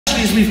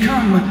is we've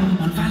come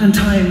on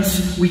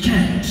Valentine's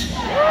weekend.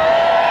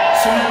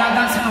 So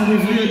that's how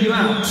we've lured you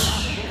out.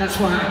 That's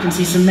why I can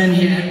see some men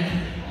here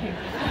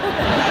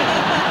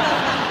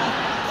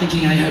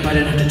thinking, I hope I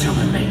don't have to tell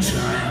my mates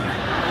where I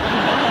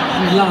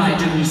am. You lied,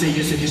 didn't you? Say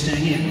you said you're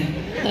staying in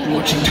and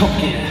watching Top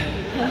Gear.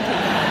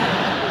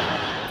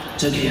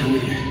 It's okay, I'm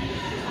with you.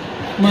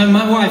 My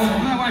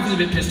wife was a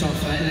bit pissed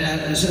off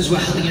as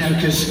well, you know,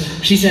 because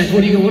she said,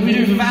 what are we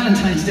doing for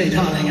Valentine's Day,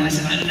 darling? And I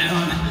said, I don't know,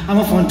 I'm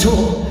off on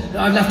tour.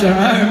 I've left her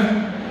at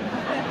home.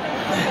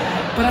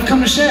 But I've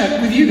come to share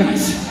it with you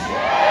guys.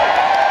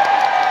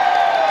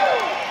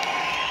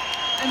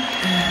 And,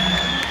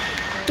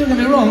 don't get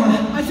me wrong,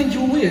 I think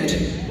you're weird.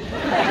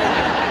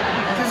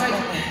 Because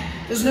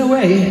there's no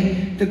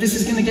way that this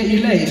is going to get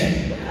you laid.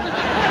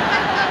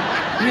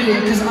 Really,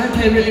 because I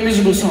play really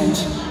miserable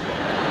songs.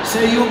 So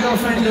your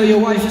girlfriend or your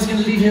wife is going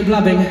to leave here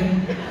blubbing,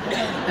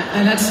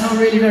 and that's not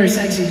really very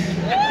sexy.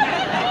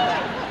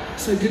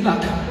 So good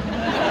luck.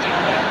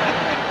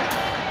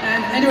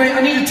 And anyway,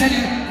 I need to tell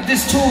you,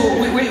 this tour,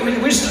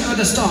 we're just at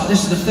the start.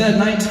 This is the third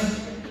night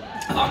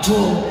of our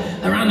tour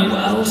around the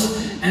world,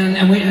 and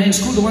it's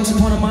called the Once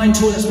Upon a Mind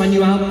Tour. That's my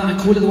new album. I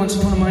call it the Once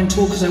Upon a Mind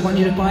Tour because I want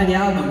you to buy the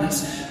album.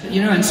 That's,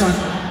 you know, and so.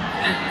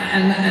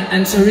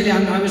 And so really,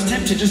 I was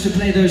tempted just to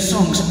play those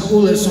songs,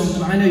 all those songs,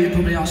 but I know you'd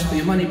probably ask for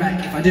your money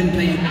back if I didn't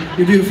play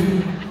You're Beautiful.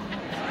 No,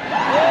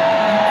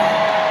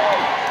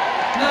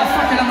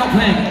 fuck it, I'm not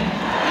playing.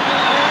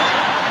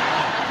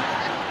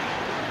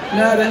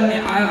 No, but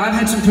I've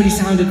had some pretty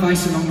sound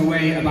advice along the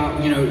way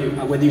about, you know,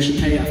 whether you should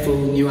play a full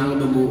new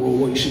album or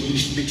what you should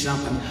mix it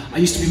up. And I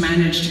used to be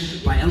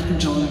managed by Elton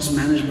John's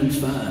management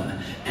firm,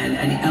 and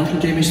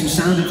Elton gave me some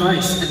sound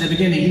advice at the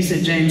beginning. He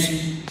said, James,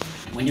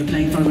 when you're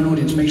playing in front of an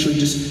audience, make sure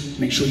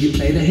you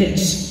play the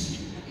hits.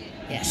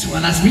 Yes,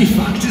 well that's me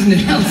fucked, isn't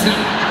it, Elton?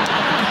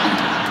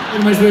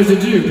 What am I supposed to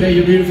do? Play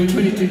You're Beautiful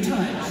 22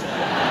 times?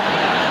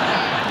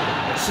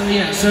 So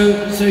yeah,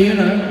 so you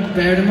know,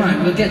 bear it in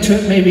mind. We'll get to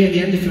it maybe at the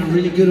end if you're a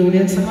really good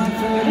audience, I might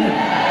throw it in.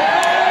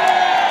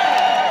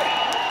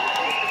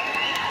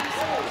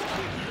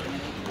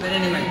 But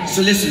anyway,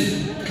 so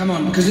listen, come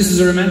on, because this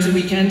is a romantic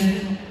weekend,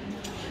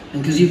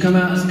 and because you come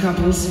out as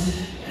couples,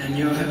 and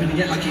you're hoping to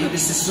get lucky,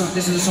 this is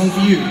a song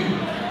for you.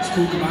 It's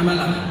called Goodbye My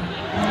Love.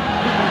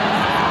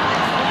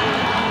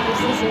 This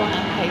is what I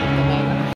hate the most.